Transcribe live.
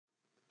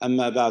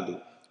Amma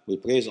ba'du. We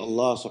praise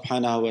Allah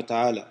subhanahu wa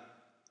ta'ala,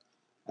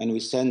 and we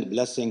send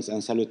blessings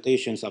and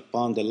salutations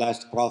upon the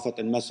last prophet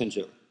and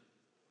messenger,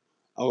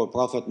 our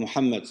Prophet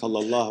Muhammad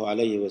sallallahu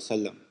alayhi wa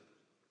sallam.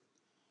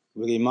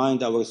 We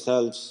remind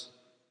ourselves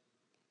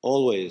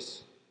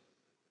always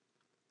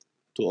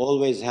to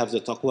always have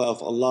the taqwa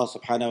of Allah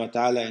subhanahu wa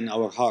ta'ala in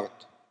our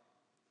heart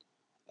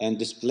and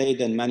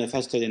displayed and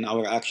manifested in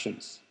our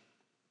actions.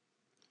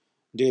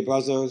 Dear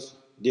brothers,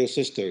 dear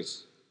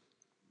sisters,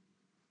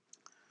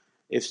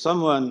 if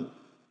someone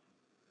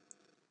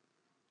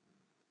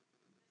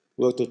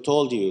were to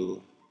tell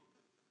you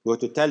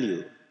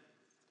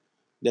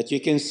that you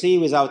can see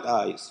without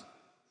eyes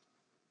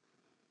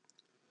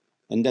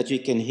and that you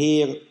can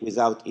hear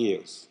without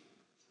ears,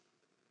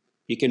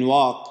 you can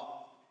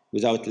walk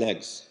without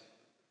legs,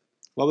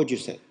 what would you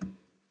say?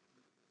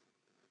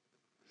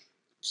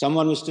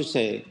 Someone was to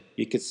say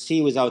you could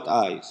see without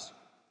eyes,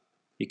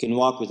 you can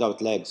walk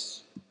without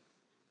legs,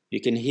 you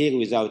can hear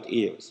without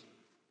ears.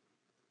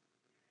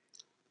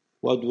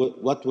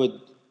 What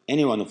would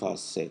any one of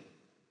us say?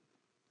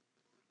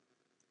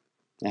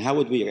 And how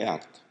would we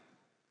react?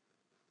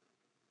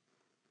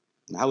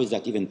 And how is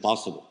that even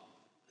possible?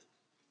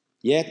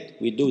 Yet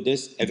we do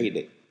this every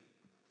day.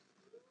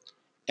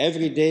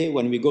 Every day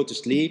when we go to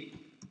sleep,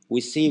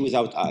 we see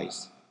without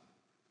eyes.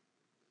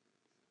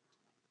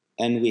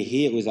 And we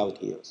hear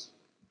without ears.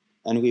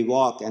 And we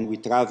walk and we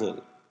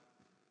travel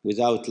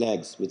without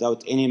legs,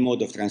 without any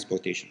mode of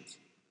transportation.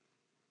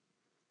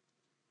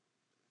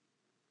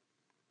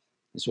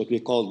 It's what we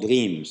call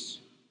dreams.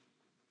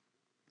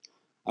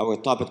 Our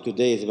topic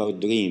today is about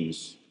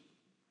dreams,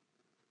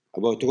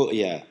 about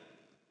ru'ya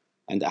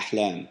and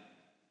ahlam.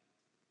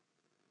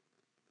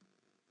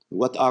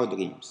 What are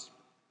dreams?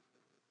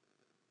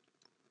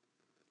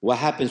 What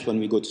happens when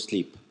we go to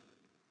sleep?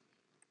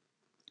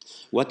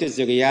 What is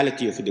the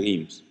reality of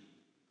dreams?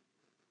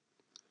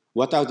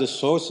 What are the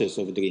sources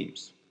of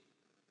dreams?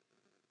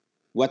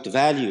 What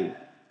value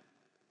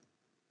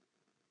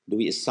do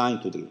we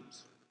assign to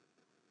dreams?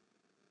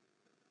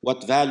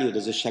 What value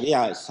does the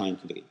Sharia assign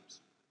to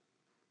dreams?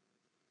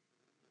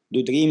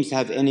 Do dreams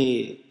have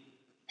any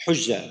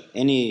hujjah,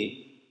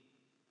 any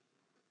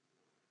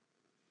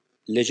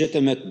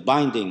legitimate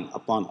binding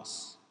upon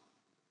us?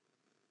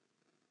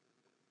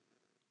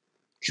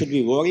 Should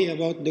we worry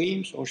about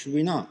dreams or should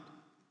we not?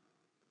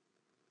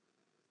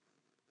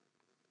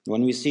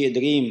 When we see a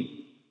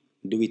dream,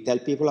 do we tell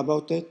people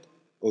about it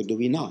or do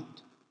we not?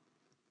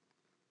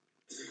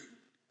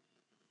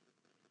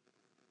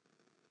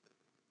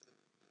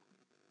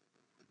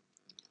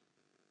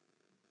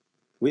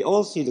 We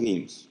all see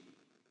dreams.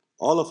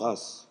 All of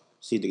us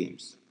see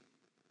dreams.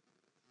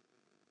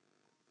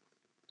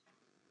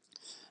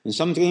 And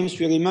some dreams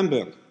we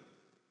remember,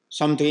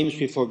 some dreams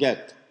we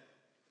forget.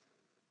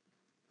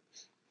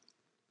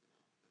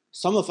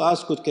 Some of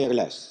us could care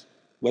less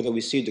whether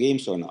we see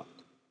dreams or not.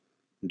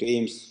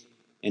 Dreams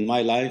in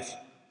my life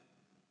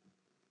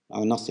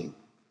are nothing.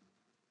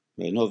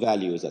 There are no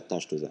values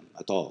attached to them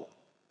at all.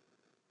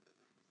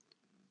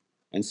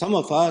 And some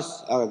of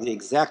us are the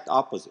exact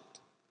opposite.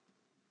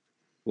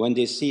 When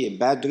they see a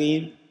bad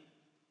dream,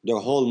 their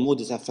whole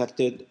mood is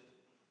affected.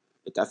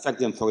 It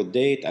affects them for a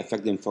day, it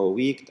affects them for a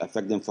week, it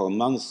affects them for a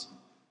month.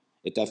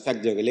 It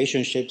affects their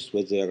relationships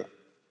with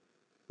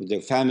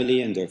their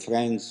family and their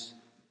friends,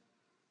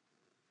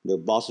 their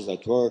bosses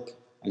at work,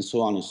 and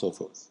so on and so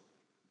forth.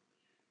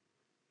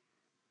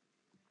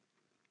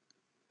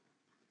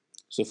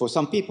 So for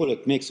some people,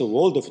 it makes a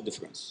world of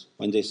difference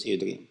when they see a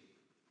dream.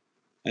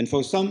 And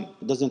for some,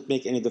 it doesn't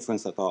make any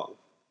difference at all.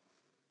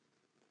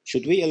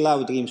 Should we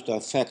allow dreams to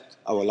affect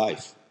our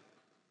life?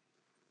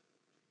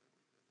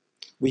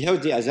 We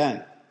heard the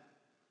azan.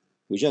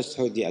 We just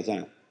heard the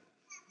azan.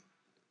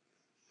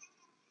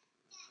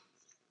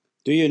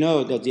 Do you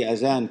know that the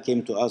azan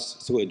came to us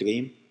through a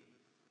dream?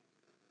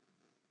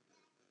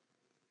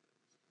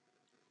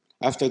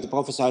 After the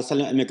Prophet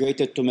ﷺ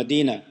immigrated to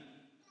Medina,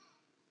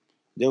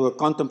 they were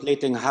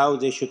contemplating how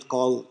they should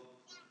call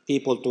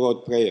people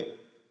toward prayer.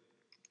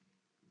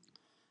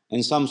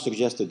 And some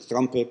suggested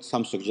trumpet,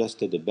 some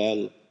suggested a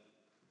bell.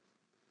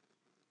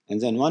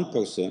 And then one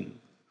person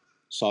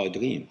saw a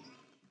dream,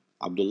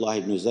 Abdullah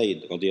ibn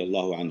Zayd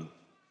radiallahu anhu.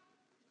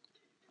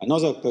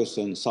 Another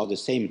person saw the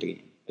same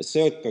dream. A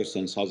third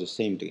person saw the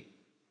same dream.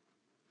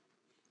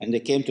 And they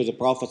came to the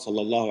Prophet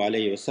sallallahu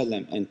alayhi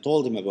wasallam and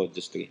told him about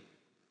this dream.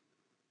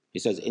 He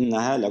says,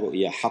 إِنَّهَا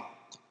لَرُؤْيَا حَقٍّ.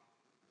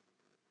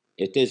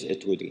 It is a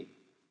true dream.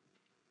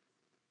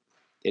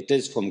 It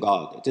is from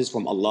God. It is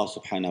from Allah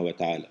subhanahu wa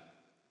ta'ala.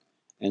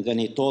 And then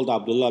he told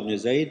Abdullah ibn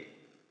Zayd,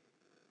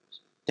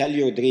 tell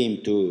your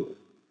dream to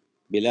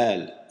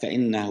Bilal,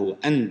 فَإِنَّهُ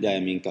أَنْدَى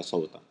مِنْكَ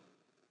صَوْتًا.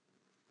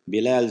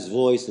 Bilal's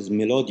voice is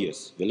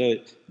melodious.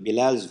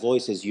 Bilal's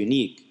voice is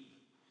unique.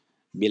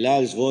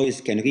 Bilal's voice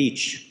can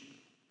reach.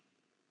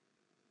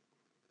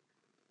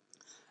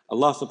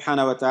 Allah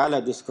subhanahu wa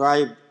ta'ala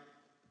described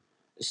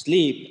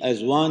sleep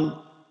as one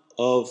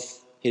of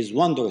His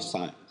wondrous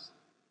signs.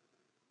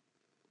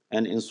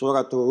 And in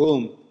Surah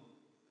Rum,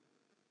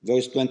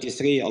 Verse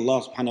 23,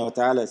 Allah subhanahu wa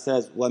ta'ala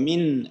says,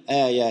 وَمِنْ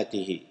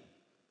آيَاتِهِ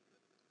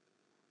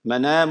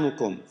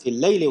مَنَامُكُمْ فِي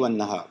اللَّيْلِ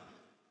وَالنَّهَارِ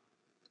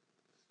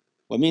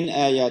وَمِنْ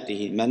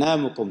آيَاتِهِ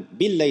مَنَامُكُمْ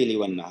بِاللَّيْلِ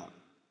وَالنَّهَارِ.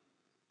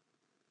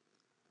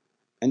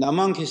 And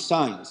among his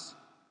signs,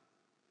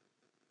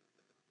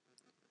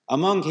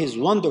 among his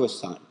wondrous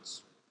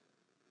signs,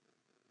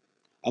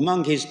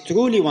 among his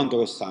truly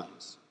wondrous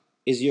signs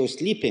is your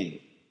sleeping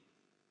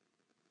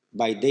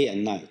by day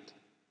and night.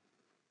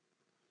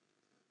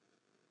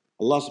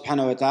 Allah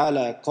subhanahu wa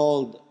ta'ala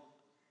called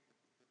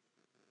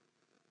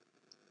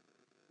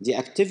the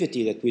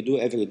activity that we do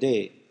every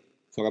day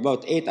for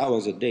about 8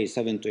 hours a day,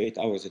 7 to 8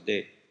 hours a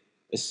day,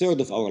 a third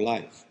of our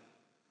life.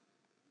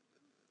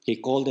 He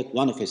called it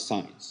one of his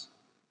signs.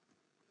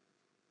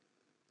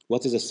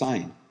 What is a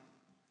sign?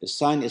 A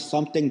sign is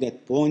something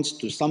that points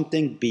to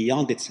something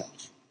beyond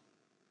itself.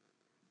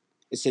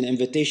 It's an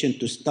invitation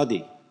to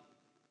study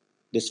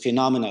this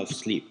phenomena of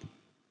sleep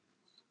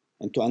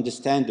and to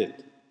understand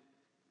it.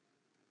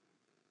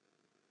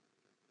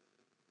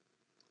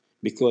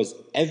 Because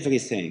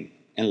everything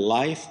in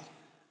life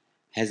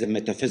has a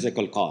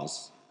metaphysical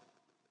cause.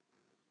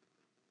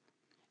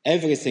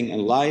 Everything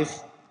in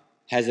life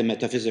has a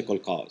metaphysical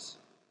cause.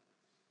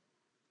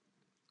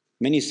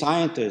 Many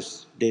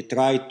scientists, they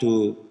try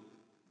to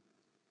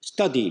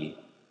study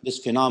this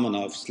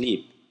phenomena of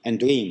sleep and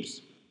dreams,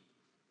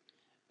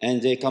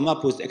 and they come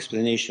up with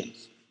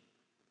explanations.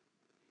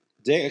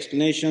 Their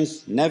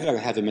explanations never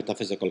have a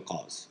metaphysical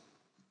cause.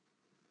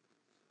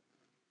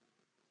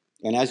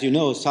 And as you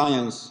know,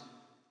 science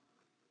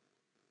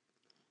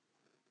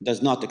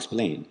does not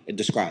explain, it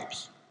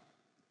describes.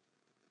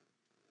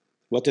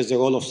 What is the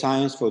role of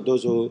science for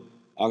those who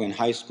are in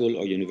high school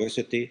or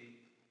university?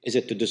 Is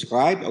it to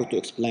describe or to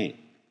explain?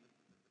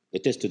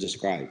 It is to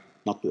describe,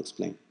 not to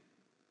explain.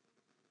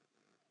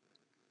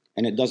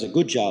 And it does a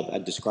good job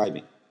at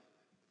describing,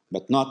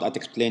 but not at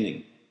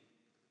explaining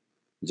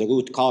the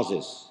root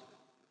causes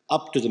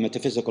up to the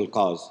metaphysical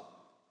cause.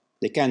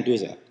 They can't do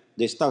that.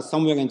 They start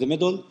somewhere in the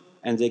middle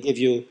and they give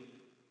you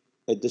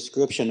a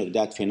description of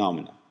that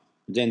phenomena.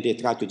 Then they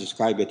try to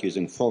describe it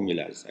using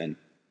formulas and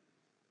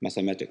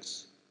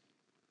mathematics.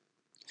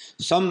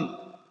 Some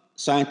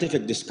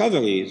scientific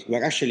discoveries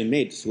were actually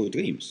made through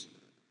dreams.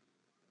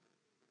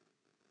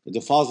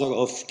 The father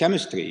of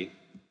chemistry,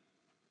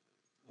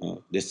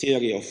 the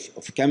theory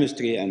of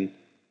chemistry, and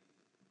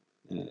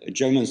a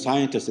German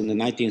scientist in the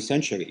 19th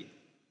century,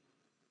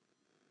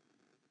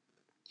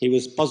 he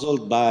was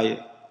puzzled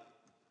by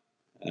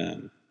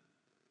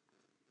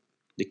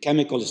the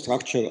chemical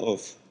structure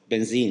of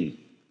benzene.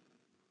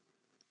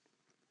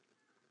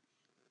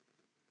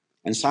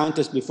 And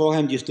scientists before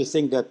him used to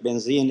think that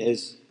benzene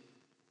is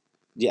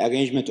the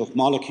arrangement of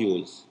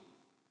molecules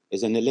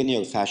is in a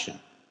linear fashion,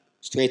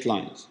 straight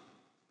lines.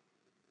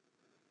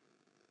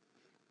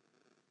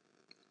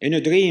 In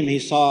a dream, he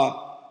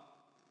saw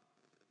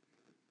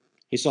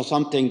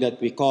something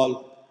that we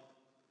call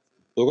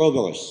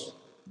Ouroboros,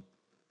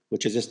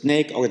 which is a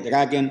snake or a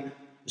dragon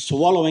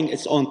swallowing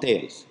its own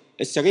tails.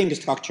 It's a ring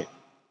structure,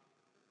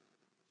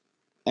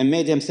 and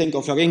made him think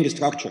of a ring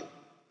structure,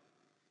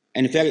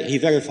 and he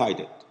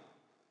verified it.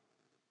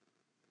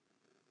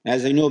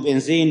 As you know,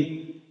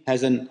 benzene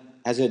has an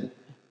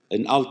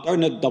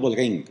alternate double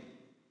ring,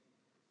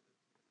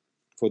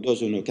 for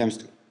those who know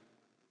chemistry.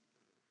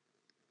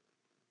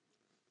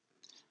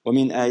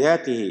 وَمِنْ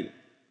آيَاتِهِ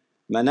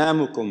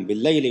مَنَامُكُمْ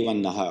بِاللَّيْلِ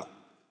وَالنَّهَارِ.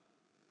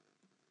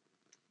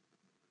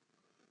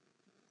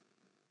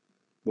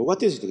 But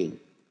what is dream?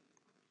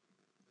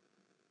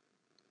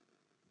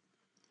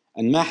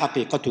 And ما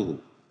حقيقته?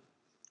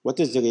 What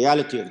is the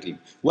reality of dream?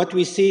 What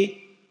we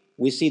see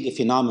the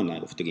phenomena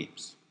of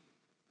dreams.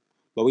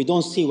 But we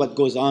don't see what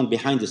goes on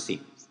behind the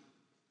scenes.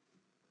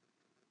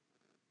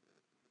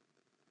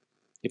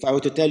 If I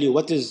were to tell you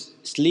what is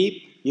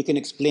sleep, you can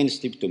explain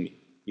sleep to me.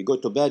 You go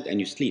to bed and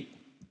you sleep.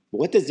 But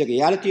what is the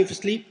reality of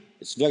sleep?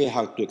 It's very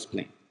hard to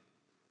explain.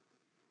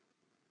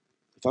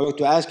 If I were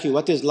to ask you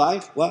what is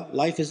life, well,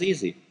 life is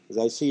easy,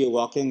 because I see you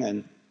walking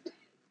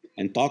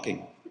and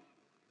talking.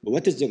 But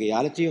what is the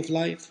reality of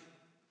life?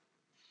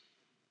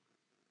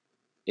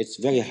 It's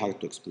very hard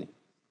to explain.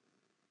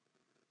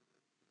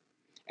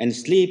 And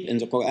sleep in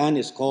the Quran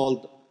is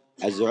called,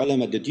 as the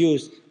ulama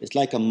deduce, it's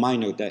like a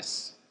minor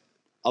death.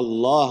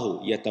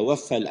 Allahu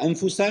yatawaffa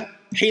al-anfusa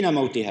hina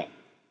mawtiha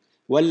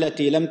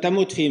wallati lam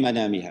tamut fi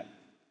manamiha.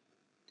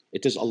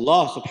 It is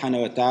Allah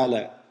subhanahu wa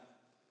ta'ala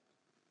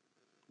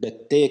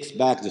that takes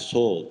back the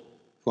soul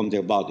from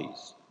their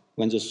bodies.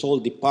 When the soul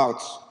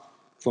departs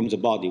from the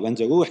body, when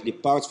the ruh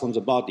departs from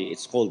the body,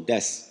 it's called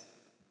death.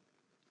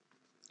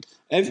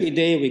 Every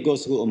day we go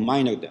through a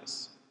minor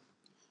death.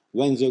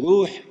 When the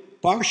ruh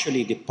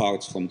partially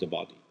departs from the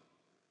body,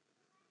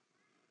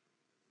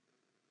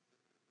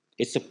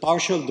 it's a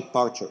partial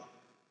departure.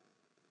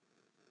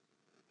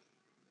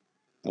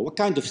 Now, what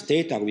kind of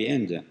state are we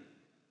in then?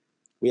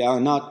 We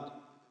are not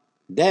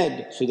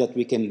dead so that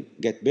we can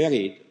get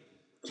buried,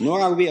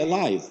 nor are we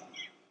alive.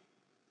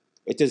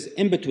 It is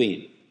in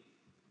between.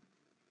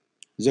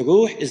 The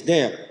ruh is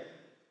there,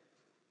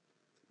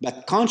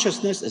 But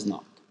consciousness is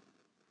not.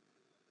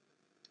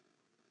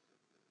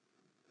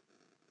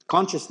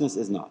 Consciousness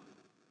is not.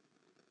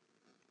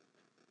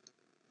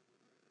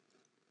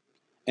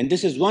 And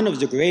this is one of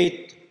the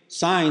great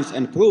signs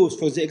and proofs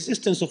for the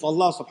existence of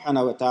Allah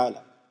subhanahu wa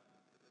ta'ala.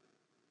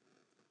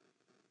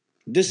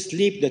 This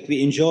sleep that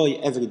we enjoy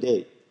every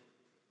day,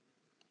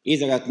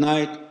 either at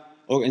night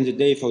or in the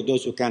day for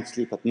those who can't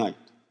sleep at night.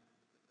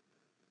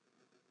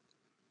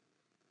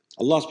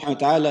 Allah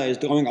subhanahu wa ta'ala is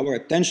drawing our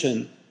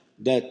attention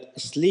that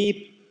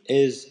sleep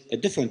is a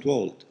different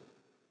world.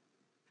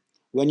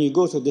 When you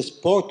go through this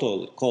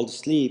portal called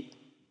sleep,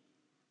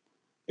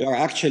 you are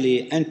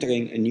actually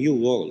entering a new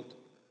world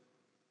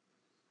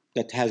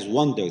that has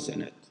wonders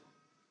in it.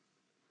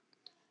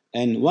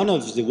 And one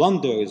of the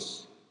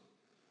wonders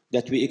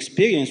that we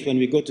experience when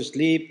we go to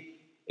sleep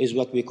is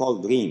what we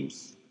call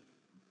dreams.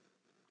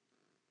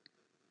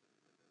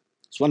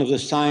 It's one of the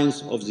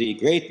signs of the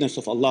greatness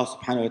of Allah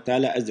subhanahu wa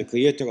ta'ala as the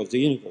creator of the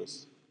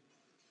universe.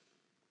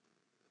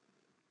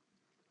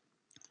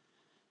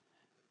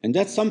 And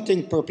that's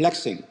something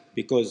perplexing,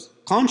 because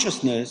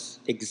consciousness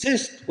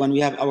exists when we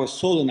have our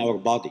soul in our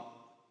body.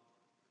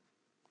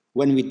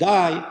 When we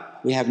die,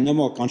 we have no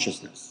more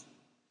consciousness.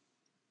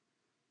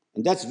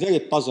 And that's very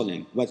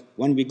puzzling. But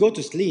when we go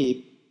to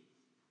sleep,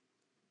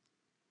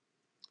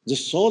 the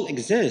soul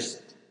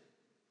exists,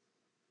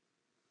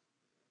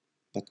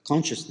 but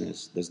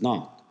consciousness does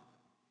not.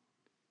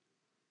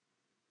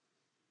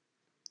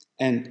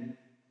 And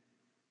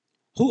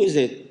who is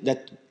it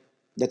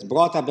that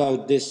brought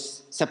about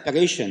this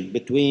separation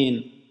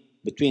between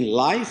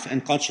life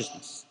and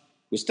consciousness?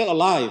 We're still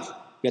alive,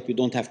 yet we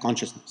don't have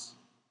consciousness.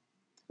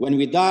 When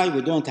we die,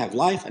 we don't have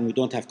life and we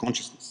don't have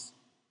consciousness.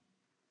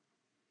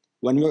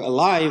 When we're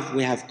alive,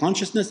 we have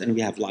consciousness and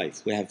we have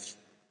life. We have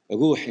a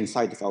ruh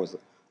inside of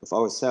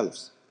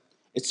ourselves.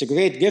 It's a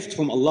great gift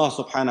from Allah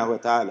subhanahu wa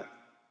ta'ala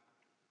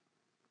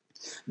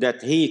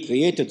that He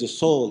created the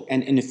soul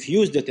and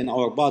infused it in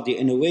our body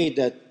in a way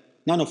that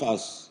none of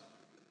us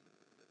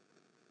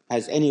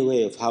has any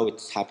way of how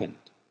it's happened.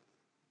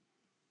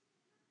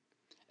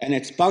 And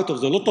it's part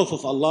of the lutf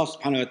of Allah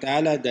subhanahu wa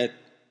ta'ala that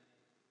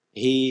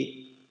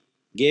He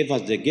gave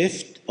us the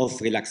gift of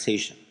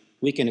relaxation.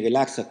 We can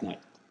relax at night.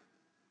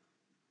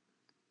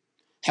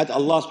 Had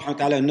Allah subhanahu wa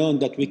ta'ala known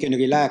that we can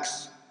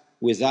relax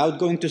without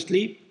going to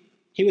sleep,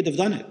 He would have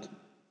done it.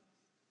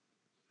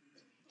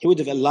 He would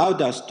have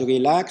allowed us to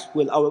relax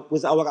with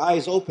our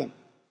eyes open.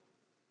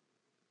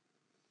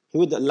 He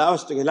would allow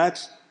us to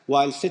relax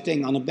while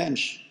sitting on a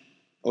bench,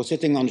 or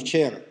sitting on a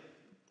chair,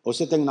 or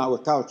sitting on our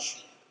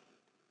couch.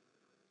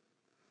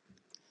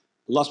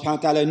 Allah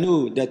subhanahu wa ta'ala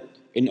knew that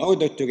in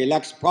order to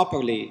relax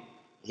properly,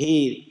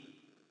 He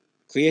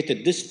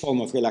created this form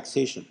of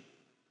relaxation,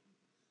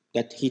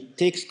 that He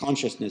takes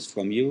consciousness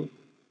from you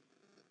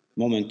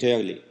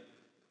momentarily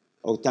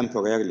or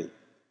temporarily.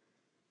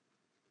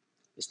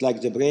 It's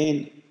like the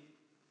brain,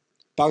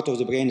 part of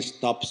the brain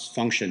stops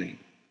functioning.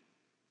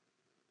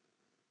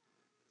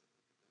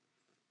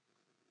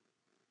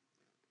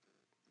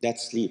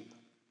 That's sleep.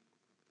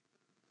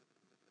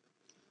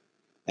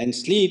 And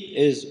sleep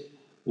is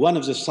one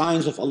of the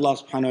signs of Allah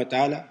subhanahu wa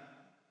ta'ala,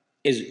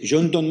 is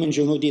jundun min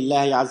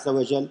junudillahi azza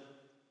wa jal.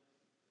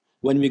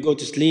 When we go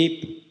to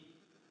sleep,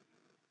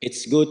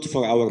 it's good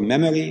for our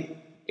memory,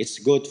 it's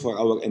good for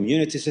our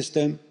immunity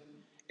system,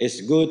 it's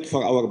good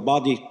for our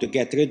body to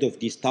get rid of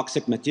these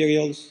toxic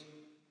materials.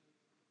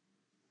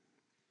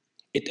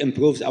 It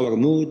improves our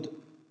mood,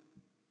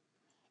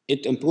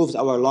 it improves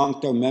our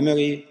long-term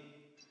memory.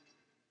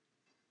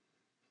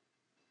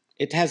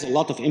 It has a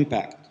lot of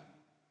impact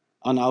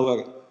on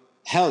our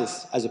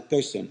health as a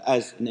person,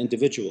 as an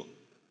individual.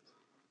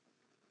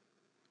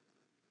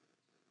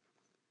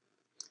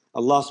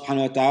 Allah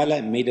subhanahu wa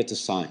ta'ala made it a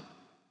sign.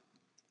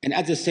 And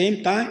at the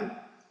same time,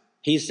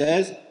 He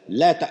says,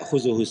 لا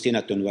تأخذه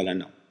سنة ولا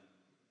نوم.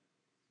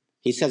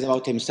 He says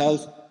about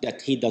Himself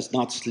that He does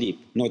not sleep,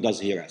 nor does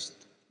He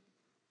rest.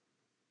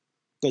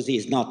 Because He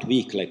is not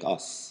weak like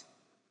us.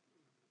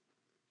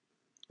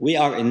 We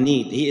are in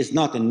need. He is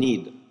not in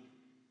need.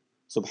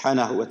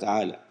 Subhanahu wa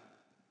ta'ala.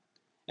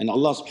 And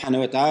Allah subhanahu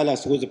wa ta'ala,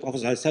 through the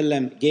Prophet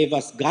ﷺ, gave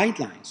us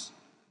guidelines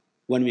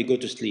when we go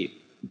to sleep.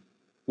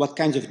 What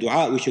kinds of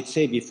dua we should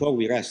say before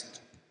we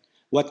rest.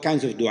 What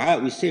kinds of dua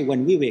we say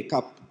when we wake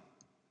up.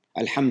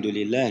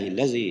 Alhamdulillahi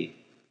lazi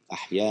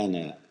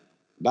ahyana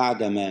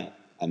ba'dama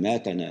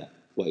amatana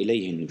wa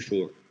ilayhi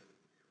nushur.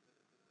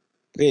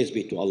 Praise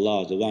be to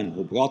Allah, the one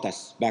who brought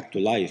us back to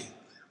life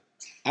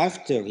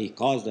after He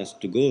caused us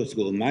to go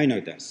through a minor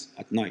death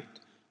at night.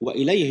 Wa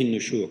ilayhi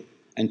nushur.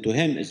 And to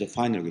Him is the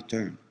final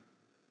return.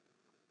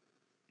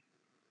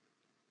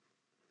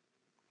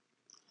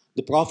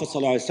 The Prophet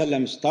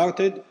ﷺ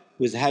started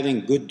with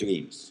having good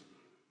dreams.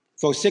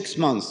 For 6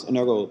 months in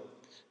a row,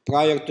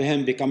 prior to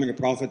him becoming a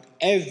prophet,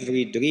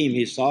 every dream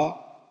he saw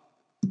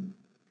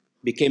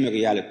became a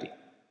reality.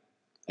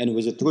 And it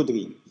was a true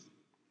dream.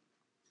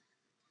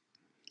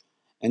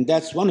 And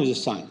that's one of the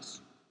signs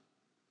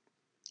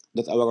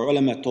that our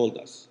ulama told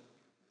us.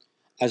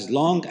 As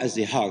long as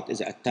the heart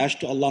is attached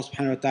to Allah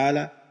subhanahu wa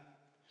ta'ala,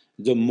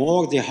 the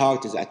more the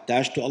heart is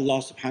attached to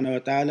Allah subhanahu wa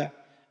ta'ala,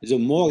 the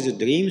more the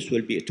dreams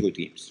will be true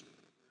dreams.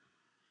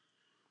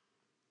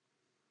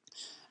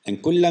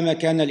 And كلما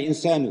كان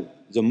الإنسان,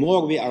 the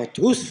more we are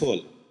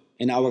truthful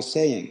in our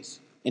sayings,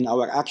 in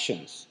our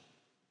actions,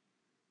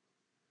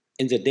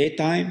 in the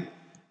daytime,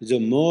 the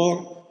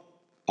more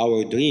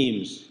our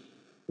dreams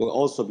will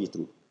also be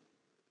true.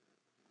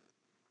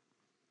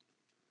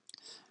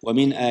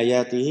 ومن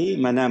آياته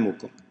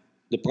منامكم.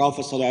 The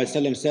Prophet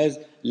ﷺ says,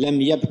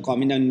 لم يبق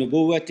من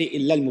النبوة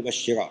إلا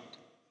المبشرات.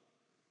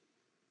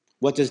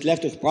 What is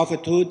left of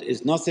prophethood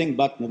is nothing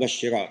but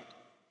مبشرات.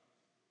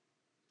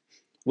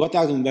 What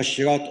are the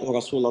مبشرات, O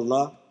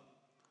Rasulullah?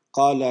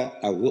 قال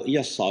الرؤيا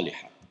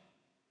الصالحة.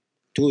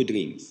 True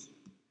dreams.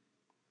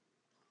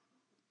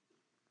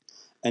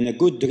 And a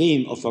good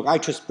dream of a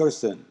righteous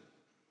person,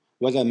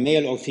 whether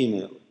male or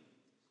female,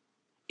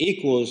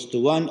 equals to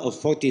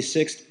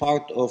 1/46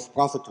 part of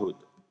prophethood,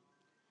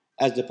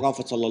 as the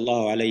Prophet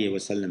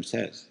ﷺ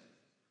says.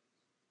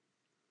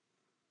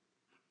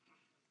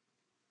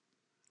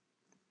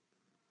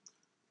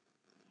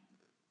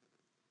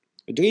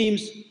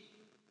 Dreams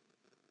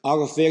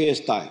are of various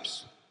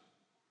types.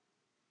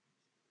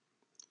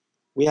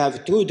 We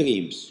have true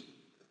dreams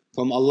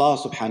from Allah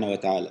subhanahu wa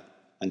ta'ala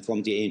and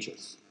from the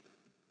angels.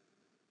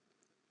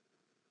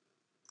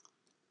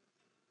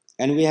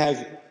 And we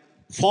have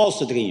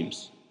false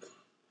dreams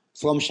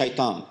from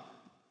shaitan.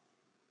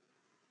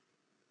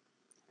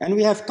 And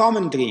we have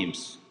common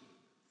dreams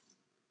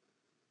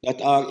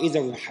that are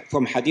either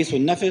from hadith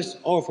al-nafs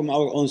or from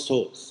our own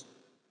souls.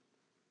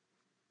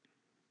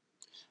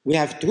 We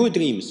have true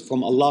dreams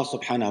from Allah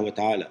subhanahu wa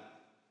ta'ala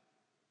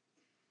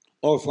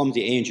or from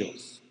the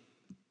angels.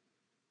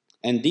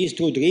 And these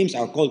two dreams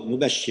are called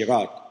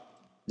mubashirat.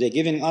 They're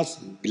giving us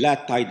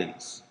glad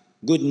tidings,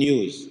 good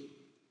news.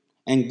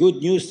 And good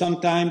news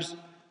sometimes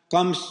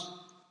comes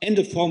in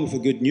the form of a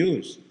good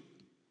news.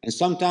 And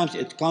sometimes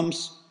it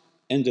comes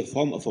in the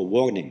form of a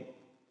warning.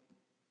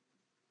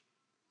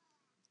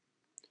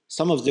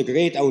 Some of the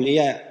great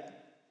awliya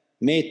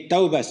made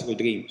tawbah through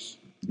dreams.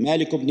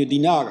 Malik ibn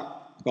Dinar,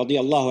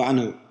 radiyallahu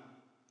anhu,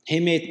 he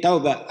made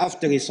tawbah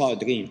after he saw a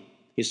dream.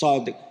 He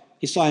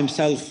saw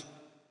himself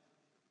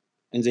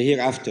in the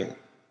hereafter,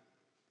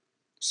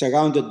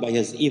 surrounded by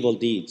his evil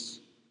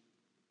deeds.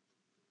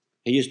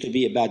 He used to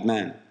be a bad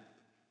man,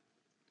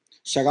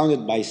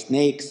 surrounded by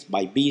snakes,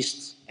 by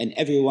beasts, and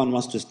everyone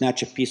wants to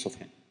snatch a piece of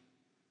him.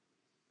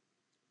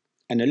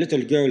 And a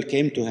little girl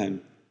came to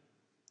him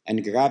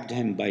and grabbed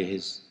him by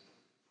his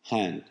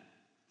hand.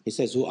 He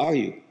says, "Who are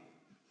you?"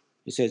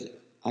 He says,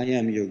 "I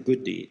am your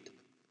good deed."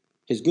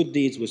 His good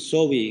deeds were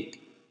so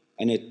weak,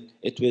 and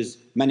it was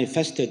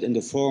manifested in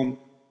the form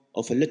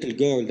of a little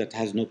girl that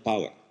has no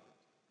power.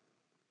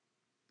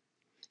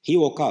 He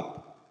woke up,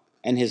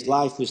 and his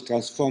life was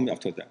transformed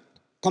after that,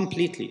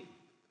 completely.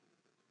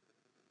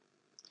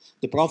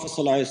 The Prophet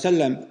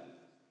ﷺ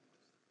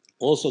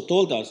also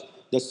told us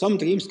that some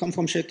dreams come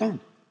from shaitan.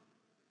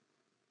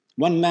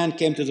 One man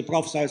came to the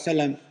Prophet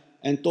ﷺ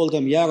and told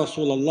him, "Ya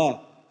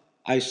Rasulullah,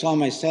 I saw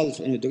myself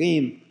in a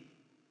dream,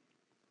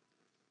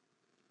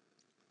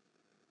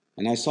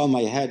 and I saw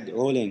my head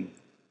rolling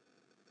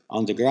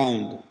on the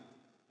ground,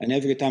 and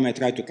every time I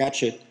try to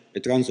catch it,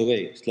 it runs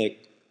away. It's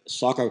like a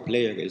soccer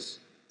player is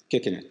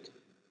kicking it."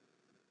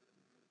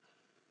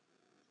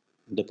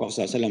 The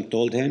Prophet ﷺ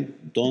told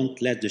him,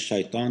 "Don't let the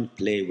shaitan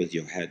play with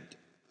your head.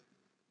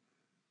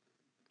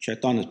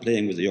 Shaitan is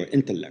playing with your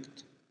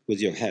intellect, with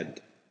your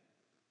head."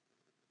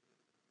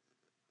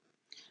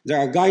 There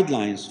are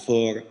guidelines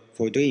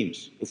for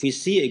dreams. If we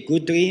see a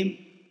good dream,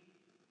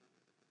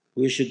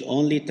 we should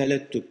only tell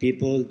it to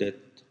people that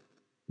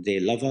they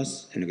love us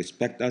and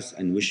respect us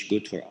and wish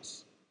good for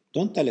us.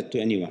 Don't tell it to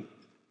anyone.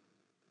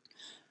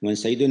 When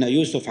Sayyidina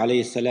Yusuf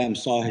alayhi salam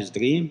saw his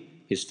dream,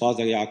 his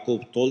father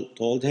Yaqub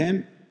told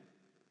him,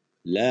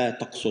 "لا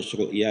تقصص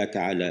رؤياك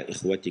على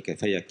إخوتك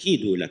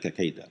فيكيدوا لك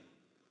كيدا."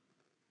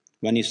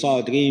 When he saw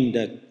a dream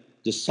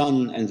that the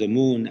sun and the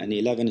moon and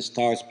 11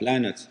 stars,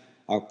 planets,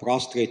 are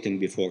prostrating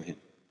before him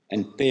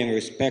and paying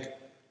respect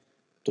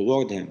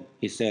toward him,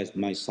 he says,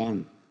 "My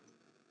son,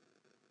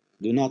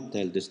 do not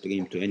tell this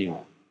dream to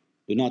anyone.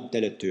 Do not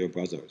tell it to your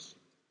brothers.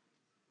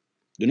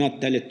 Do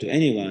not tell it to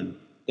anyone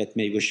that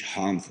may wish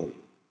harm for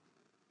you."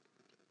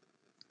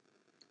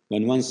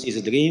 When one sees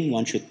a dream,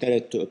 one should tell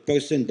it to a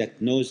person that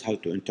knows how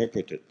to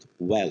interpret it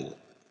well,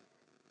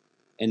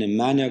 in a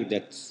manner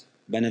that's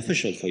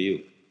beneficial for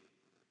you.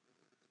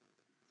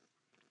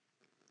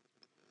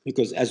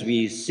 Because as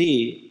we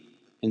see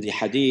in the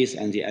hadith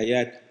and the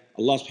ayat,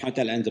 Allah subhanahu wa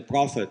ta'ala and the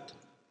Prophet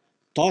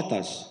taught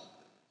us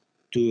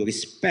to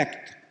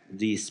respect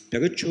the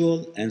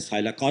spiritual and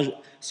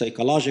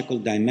psychological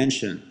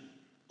dimension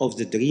of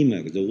the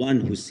dreamer, the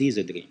one who sees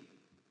a dream.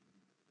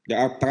 There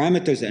are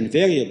parameters and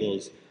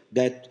variables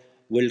that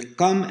will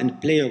come and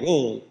play a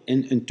role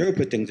in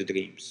interpreting the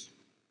dreams,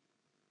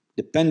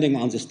 depending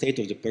on the state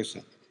of the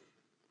person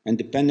and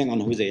depending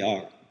on who they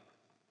are.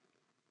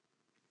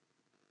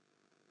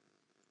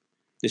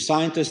 The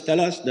scientists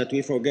tell us that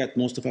we forget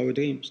most of our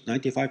dreams.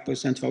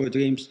 95% of our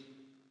dreams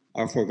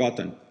are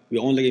forgotten. We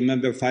only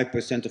remember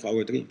 5% of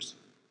our dreams.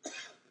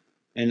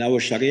 In our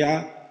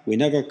Sharia, we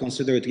never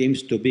consider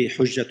dreams to be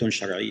hujjatun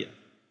shar'iyya,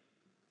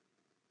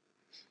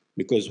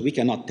 because we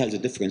cannot tell the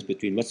difference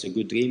between what's a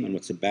good dream and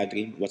what's a bad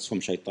dream, what's from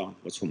shaitan,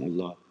 what's from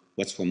Allah,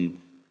 what's from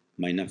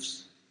my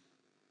nafs.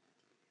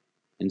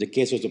 In the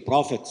case of the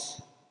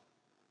prophets,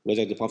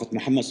 whether the Prophet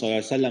Muhammad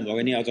or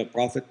any other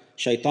prophet,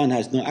 shaitan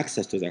has no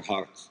access to their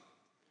hearts.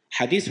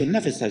 Hadith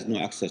al-nafs has no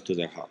access to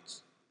their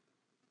hearts.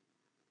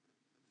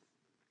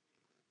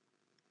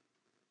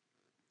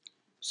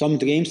 Some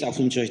dreams are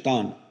from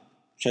shaitan.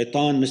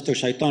 Mr.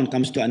 Shaitan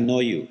comes to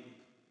annoy you.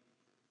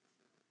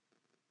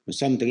 And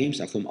some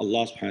dreams are from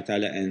Allah subhanahu wa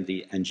ta'ala and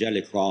the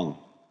angelic realm.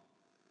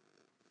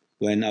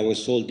 When our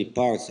soul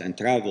departs and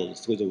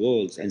travels through the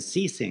worlds and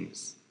sees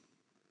things.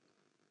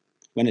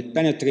 When it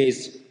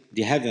penetrates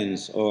the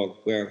heavens or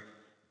where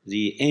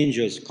the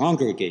angels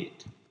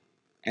congregate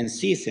and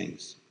see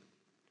things.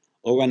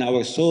 Or when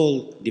our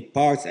soul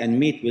departs and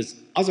meets with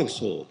other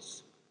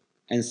souls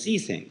and see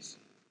things.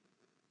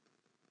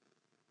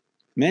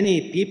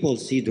 Many people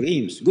see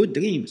dreams, good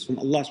dreams from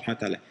Allah subhanahu wa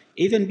ta'ala,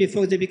 even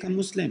before they become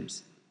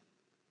Muslims.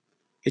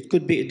 It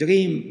could be a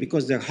dream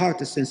because their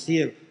heart is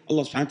sincere.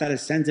 Allah subhanahu wa ta'ala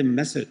sends them a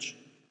message.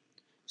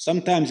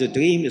 Sometimes a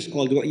dream is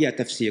called ru'ya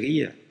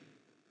tafsiriyya.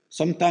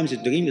 Sometimes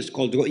a dream is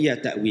called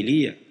ru'ya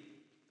ta'wiliyya.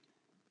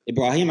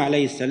 Ibrahim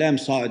alayhi salam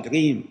saw a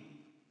dream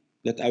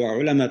that our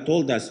ulama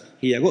told us,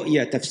 هي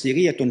رؤيا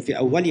تفسيرية في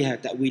أولها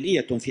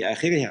تأويلية في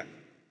آخرها.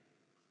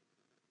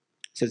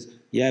 It says,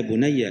 يا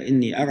بني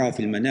إني أرى في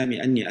المنام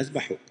أني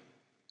أذبحك.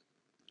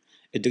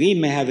 A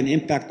dream may have an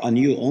impact on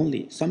you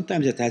only.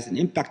 Sometimes it has an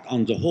impact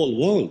on the whole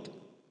world.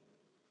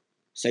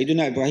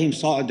 Sayyidina Ibrahim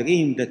saw a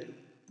dream that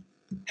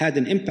had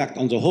an impact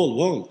on the whole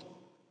world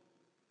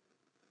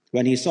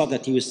when he saw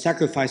that he was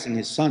sacrificing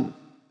his son.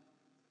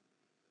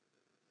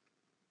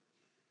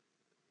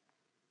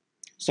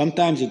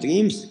 Sometimes the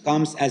dreams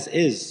comes as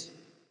is.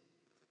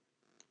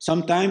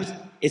 Sometimes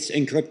it's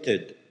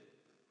encrypted.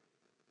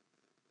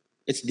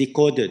 It's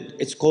decoded.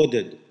 It's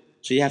coded.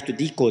 So you have to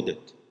decode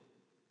it.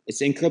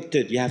 It's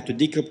encrypted. You have to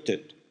decrypt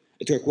it.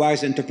 It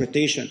requires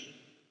interpretation.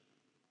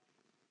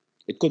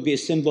 It could be a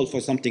symbol for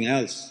something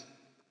else.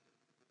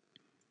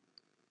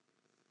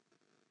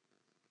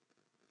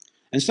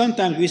 And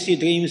sometimes we see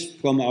dreams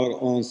from our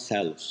own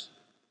selves.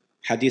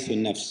 Hadith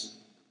al-nafs.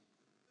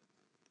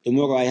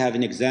 Tomorrow I have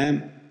an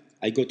exam.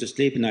 I go to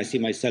sleep and I see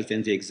myself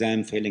in the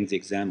exam, failing the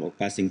exam or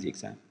passing the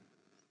exam.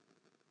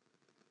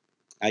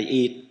 I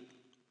eat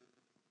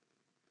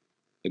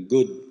a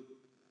good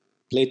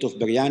plate of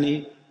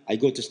biryani. I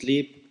go to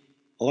sleep.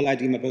 All I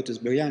dream about is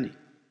biryani.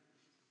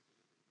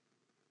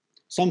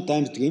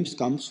 Sometimes dreams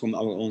come from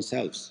our own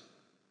selves.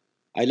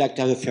 I like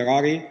to have a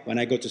Ferrari. When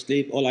I go to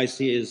sleep, all I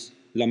see is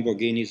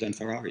Lamborghinis and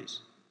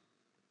Ferraris.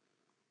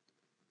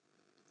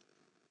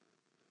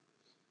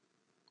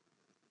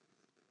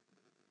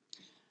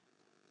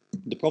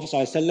 The Prophet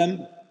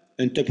ﷺ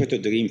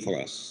interpreted the dream for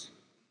us.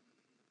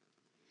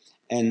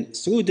 And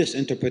through this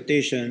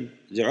interpretation,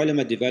 the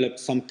ulama developed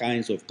some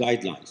kinds of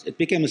guidelines. It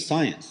became a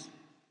science.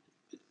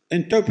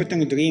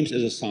 Interpreting dreams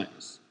is a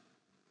science.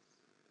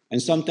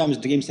 And sometimes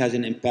dreams has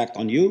an impact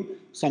on you,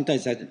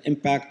 sometimes it has an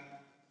impact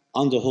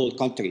on the whole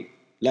country.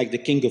 Like the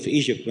king of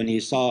Egypt, when he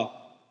saw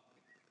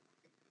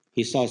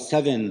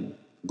 7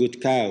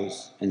 good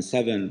cows and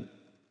 7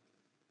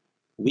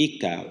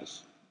 weak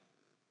cows.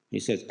 He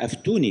says,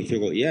 أفتوني في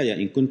رؤياي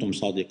إن كنتم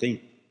صادقين.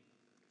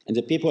 And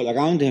the people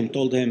around him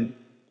told him,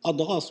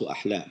 أضغاث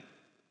أحلام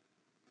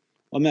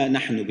وما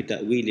نحن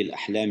بتأويل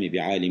الأحلام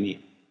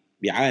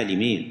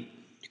بعالمين.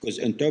 Because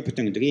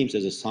interpreting dreams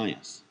is a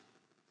science.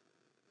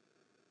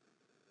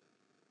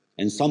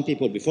 And some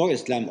people before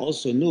Islam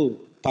also knew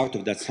part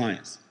of that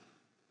science.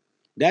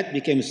 That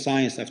became a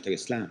science after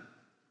Islam.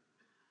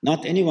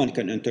 Not anyone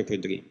can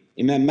interpret dreams.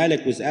 Imam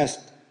Malik was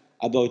asked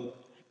about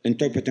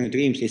interpreting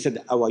dreams. He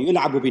said, أَوَ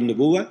يُلْعَبُ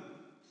بِالنُّبُوَّةِ.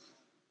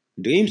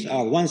 Dreams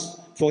are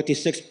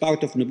 1/46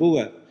 part of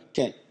nubuwwah.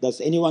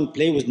 Does anyone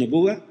play with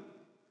nubuwwah?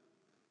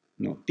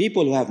 No.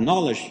 People who have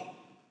knowledge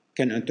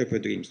can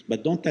interpret dreams,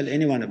 but don't tell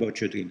anyone about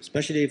your dream,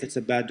 especially if it's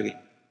a bad dream.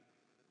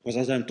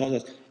 Prophet told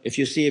us, if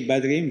you see a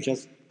bad dream,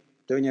 just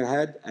turn your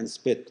head and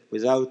spit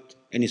without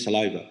any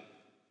saliva.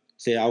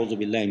 Say, أعوذ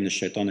بالله من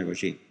الشيطان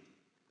الرجيم.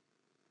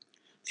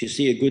 If you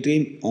see a good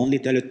dream, only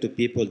tell it to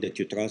people that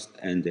you trust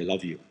and they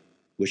love you.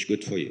 Wish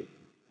good for you.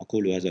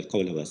 أقول هذا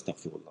القول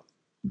وأستغفر الله.